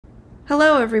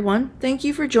Hello everyone, thank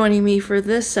you for joining me for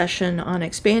this session on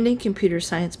expanding computer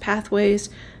science pathways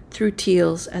through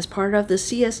TEALS as part of the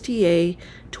CSTA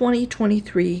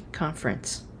 2023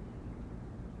 conference.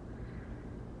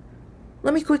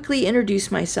 Let me quickly introduce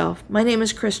myself. My name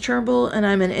is Chris Turnbull and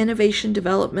I'm an Innovation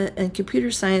Development and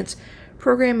Computer Science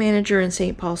Program Manager in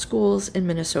St. Paul Schools in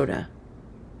Minnesota.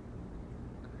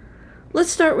 Let's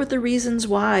start with the reasons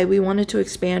why we wanted to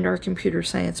expand our computer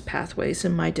science pathways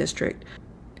in my district.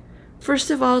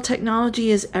 First of all, technology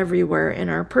is everywhere in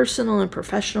our personal and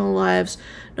professional lives.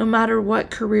 No matter what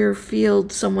career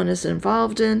field someone is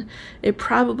involved in, it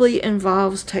probably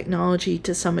involves technology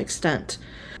to some extent.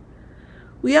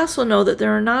 We also know that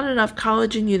there are not enough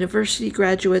college and university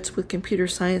graduates with computer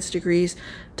science degrees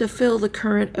to fill the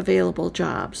current available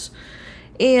jobs.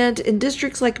 And in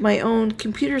districts like my own,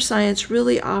 computer science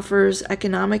really offers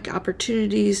economic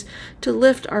opportunities to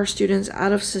lift our students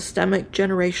out of systemic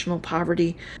generational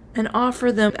poverty and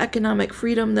offer them economic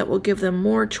freedom that will give them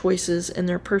more choices in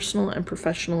their personal and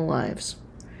professional lives.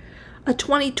 A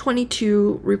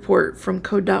 2022 report from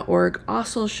Code.org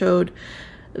also showed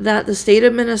that the state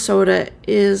of Minnesota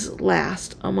is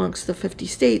last amongst the 50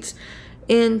 states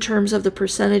in terms of the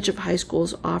percentage of high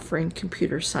schools offering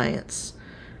computer science.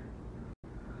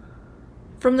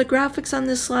 From the graphics on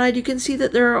this slide, you can see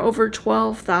that there are over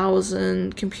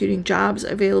 12,000 computing jobs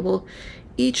available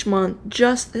each month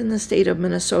just in the state of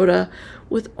Minnesota,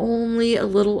 with only a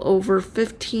little over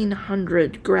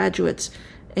 1,500 graduates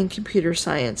in computer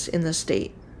science in the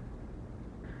state.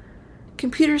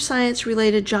 Computer science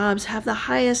related jobs have the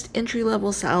highest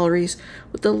entry-level salaries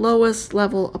with the lowest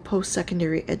level of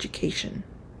post-secondary education.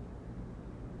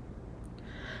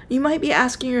 You might be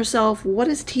asking yourself, what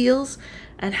is TEALS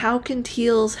and how can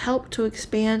TEALS help to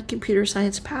expand computer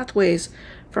science pathways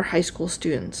for high school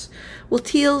students? Well,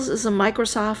 TEALS is a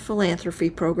Microsoft philanthropy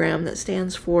program that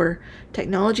stands for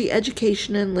Technology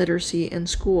Education and Literacy in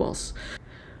Schools.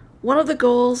 One of the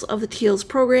goals of the TEALS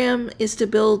program is to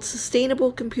build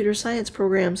sustainable computer science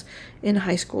programs in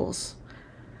high schools.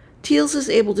 TEALS is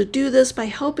able to do this by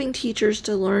helping teachers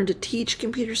to learn to teach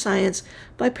computer science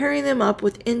by pairing them up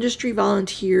with industry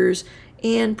volunteers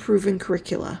and proven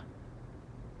curricula.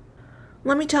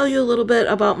 Let me tell you a little bit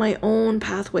about my own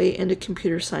pathway into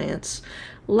computer science.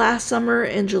 Last summer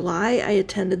in July, I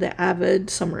attended the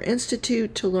AVID Summer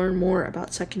Institute to learn more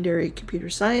about secondary computer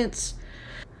science.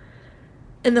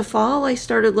 In the fall, I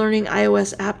started learning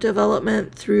iOS app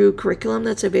development through curriculum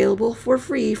that's available for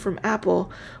free from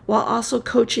Apple, while also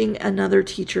coaching another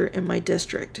teacher in my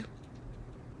district.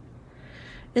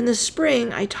 In the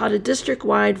spring, I taught a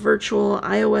district-wide virtual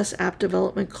iOS app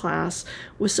development class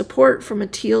with support from a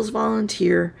TEALS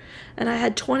volunteer, and I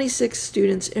had 26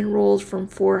 students enrolled from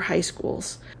 4 high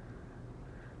schools.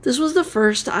 This was the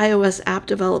first iOS app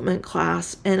development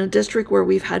class in a district where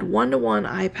we've had one-to-one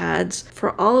iPads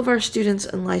for all of our students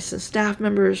and licensed staff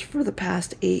members for the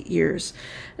past 8 years.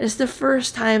 And it's the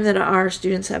first time that our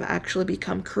students have actually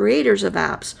become creators of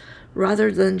apps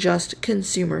rather than just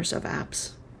consumers of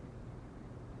apps.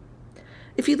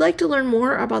 If you'd like to learn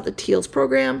more about the TEALS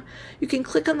program, you can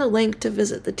click on the link to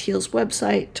visit the TEALS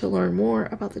website to learn more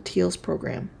about the TEALS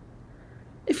program.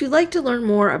 If you'd like to learn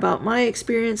more about my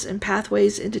experience and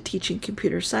pathways into teaching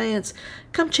computer science,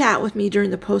 come chat with me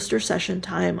during the poster session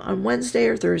time on Wednesday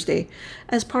or Thursday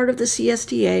as part of the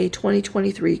CSTA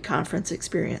 2023 conference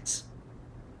experience.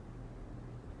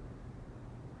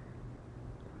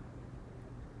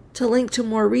 To link to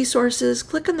more resources,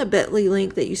 click on the bit.ly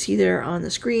link that you see there on the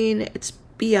screen. It's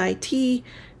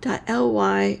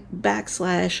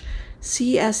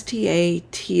bit.ly/CSTA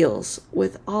TEALS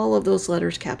with all of those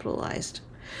letters capitalized.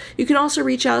 You can also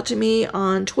reach out to me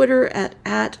on Twitter at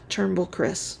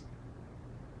 @TurnbullChris.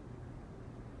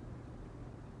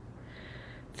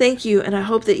 Thank you, and I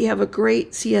hope that you have a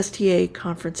great CSTA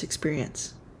conference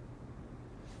experience.